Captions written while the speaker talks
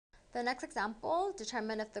The next example,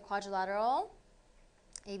 determine if the quadrilateral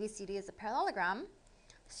ABCD is a parallelogram.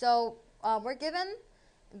 So we're given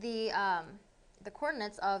the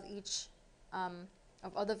coordinates of each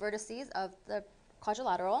of the vertices of the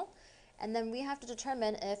quadrilateral, and then we have to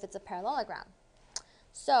determine if it's a parallelogram.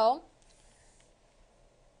 So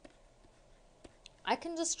I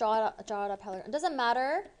can just draw out a parallelogram. It doesn't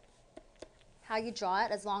matter how you draw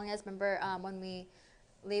it, as long as, remember, when we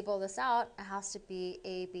label this out, it has to be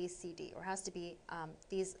A, B, C, D, or it has to be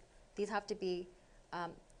these have to be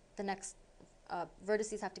the next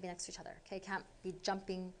vertices have to be next to each other. Okay, it can't be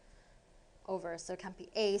jumping over, so it can't be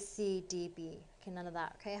A, C, D, B. Okay, none of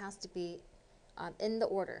that. Okay, it has to be in the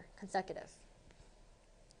order, consecutive.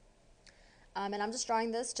 And I'm just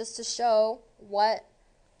drawing this just to show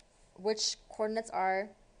which coordinates are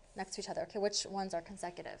next to each other. Okay, which ones are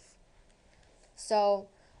consecutive. So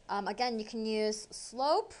again, you can use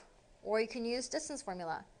slope or you can use distance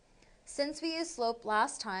formula. Since we used slope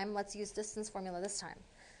last time, let's use distance formula this time.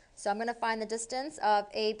 So I'm going to find the distance of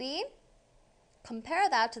AB, compare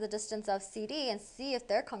that to the distance of CD, and see if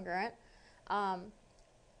they're congruent. And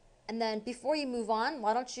then before you move on,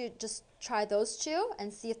 why don't you just try those two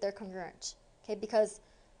and see if they're congruent? Okay, because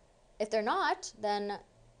if they're not, then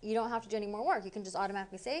you don't have to do any more work. You can just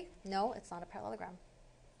automatically say, no, it's not a parallelogram.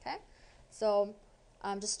 Okay, so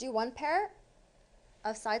just do one pair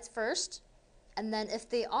of sides first, and then if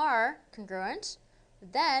they are congruent,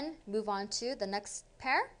 then move on to the next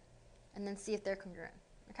pair, and then see if they're congruent.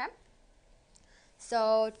 Okay,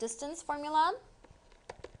 so distance formula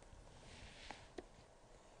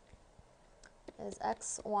is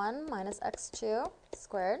x1 minus x2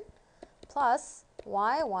 squared plus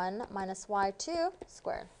y1 minus y2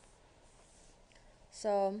 squared.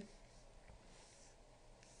 So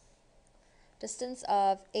distance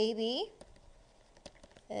of AB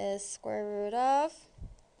is square root of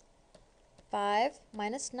 5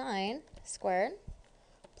 minus 9 squared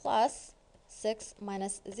plus 6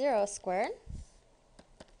 minus 0 squared.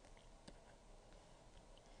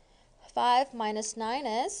 5 minus 9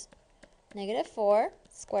 is negative 4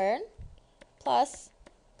 squared plus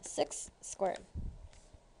 6 squared.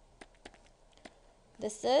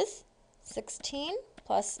 This is 16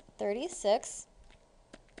 plus 36,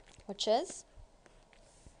 which is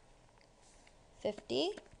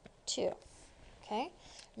 52. Okay,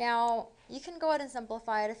 now you can go ahead and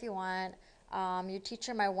simplify it if you want. Your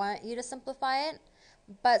teacher might want you to simplify it,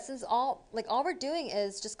 but since all we're doing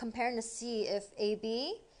is just comparing to see if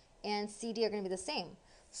AB and CD are going to be the same,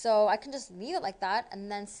 so I can just leave it like that and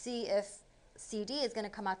then see if CD is going to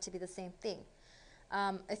come out to be the same thing.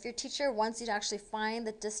 If your teacher wants you to actually find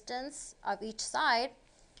the distance of each side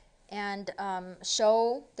and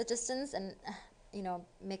show the distance and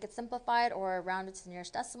make it simplified or round it to the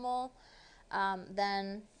nearest decimal,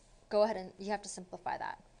 then go ahead and you have to simplify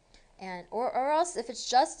that. And or else if it's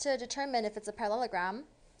just to determine if it's a parallelogram,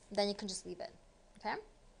 then you can just leave it. Okay.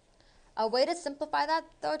 A way to simplify that,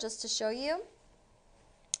 though, just to show you,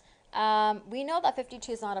 we know that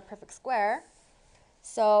 52 is not a perfect square.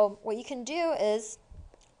 So what you can do is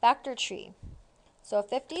factor tree. So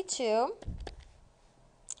 52,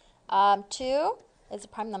 2 is a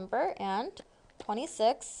prime number, and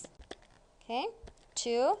 26, okay,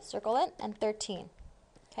 2, circle it, and 13,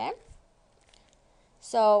 okay?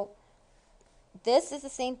 So this is the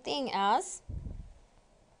same thing as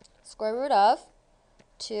square root of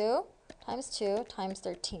 2 times 2 times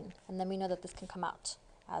 13, and then we know that this can come out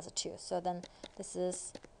as a 2. So then this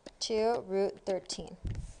is 2 root 13,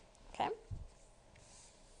 okay?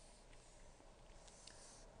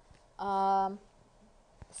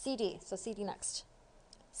 CD, so CD next.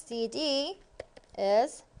 CD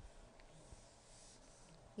is,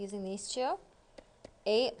 using these two,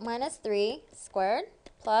 8 minus 3 squared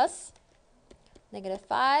plus negative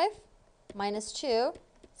 5 minus 2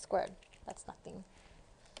 squared. That's nothing.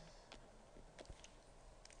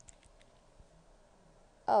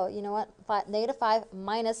 Oh, you know what? Negative 5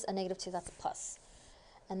 minus a negative 2, that's a plus.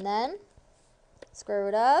 And then square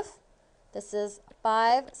root of, this is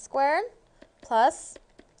 5 squared plus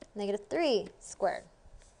negative 3 squared.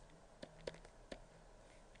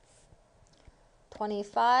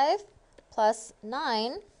 25 plus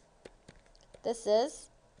 9, this is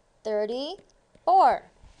 34.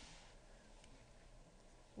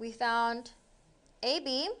 We found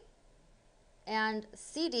AB and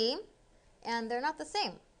CD, and they're not the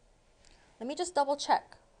same. Let me just double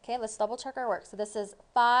check. Okay, let's double check our work. So this is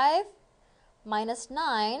 5 minus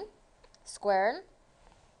 9 squared,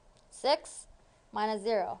 6 minus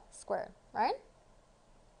 0 squared, right?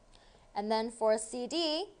 And then for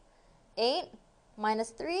CD, 8 minus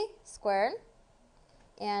 3 squared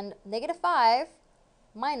and negative 5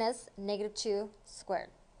 minus negative 2 squared.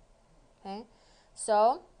 Okay,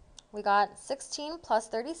 so we got 16 plus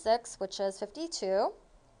 36, which is 52,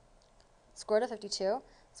 square root of 52,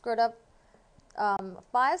 square root of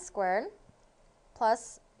 5 squared,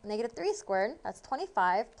 plus negative 3 squared, that's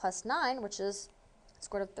 25, plus 9, which is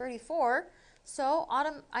square root of 34. So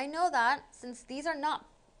I know that since these are not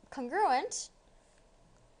congruent,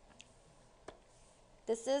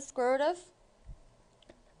 this is square root of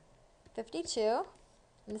 52,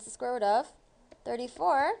 and this is square root of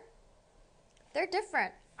 34. They're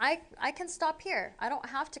different. I can stop here. I don't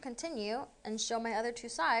have to continue and show my other two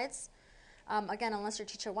sides, again, unless your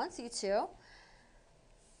teacher wants you to.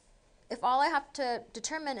 If all I have to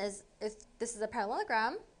determine is if this is a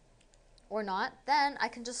parallelogram or not, then I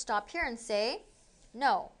can just stop here and say,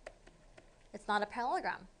 no, it's not a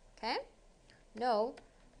parallelogram, okay? No,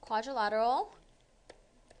 quadrilateral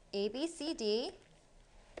ABCD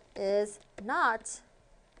is not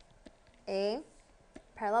a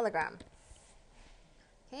parallelogram,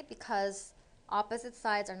 okay, because opposite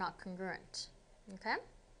sides are not congruent, okay?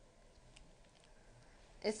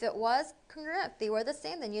 If it was congruent, if they were the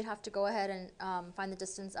same, then you'd have to go ahead and find the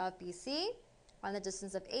distance of BC, find the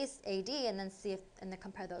distance of AD, and then see if, and then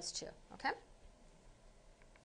compare those two, okay?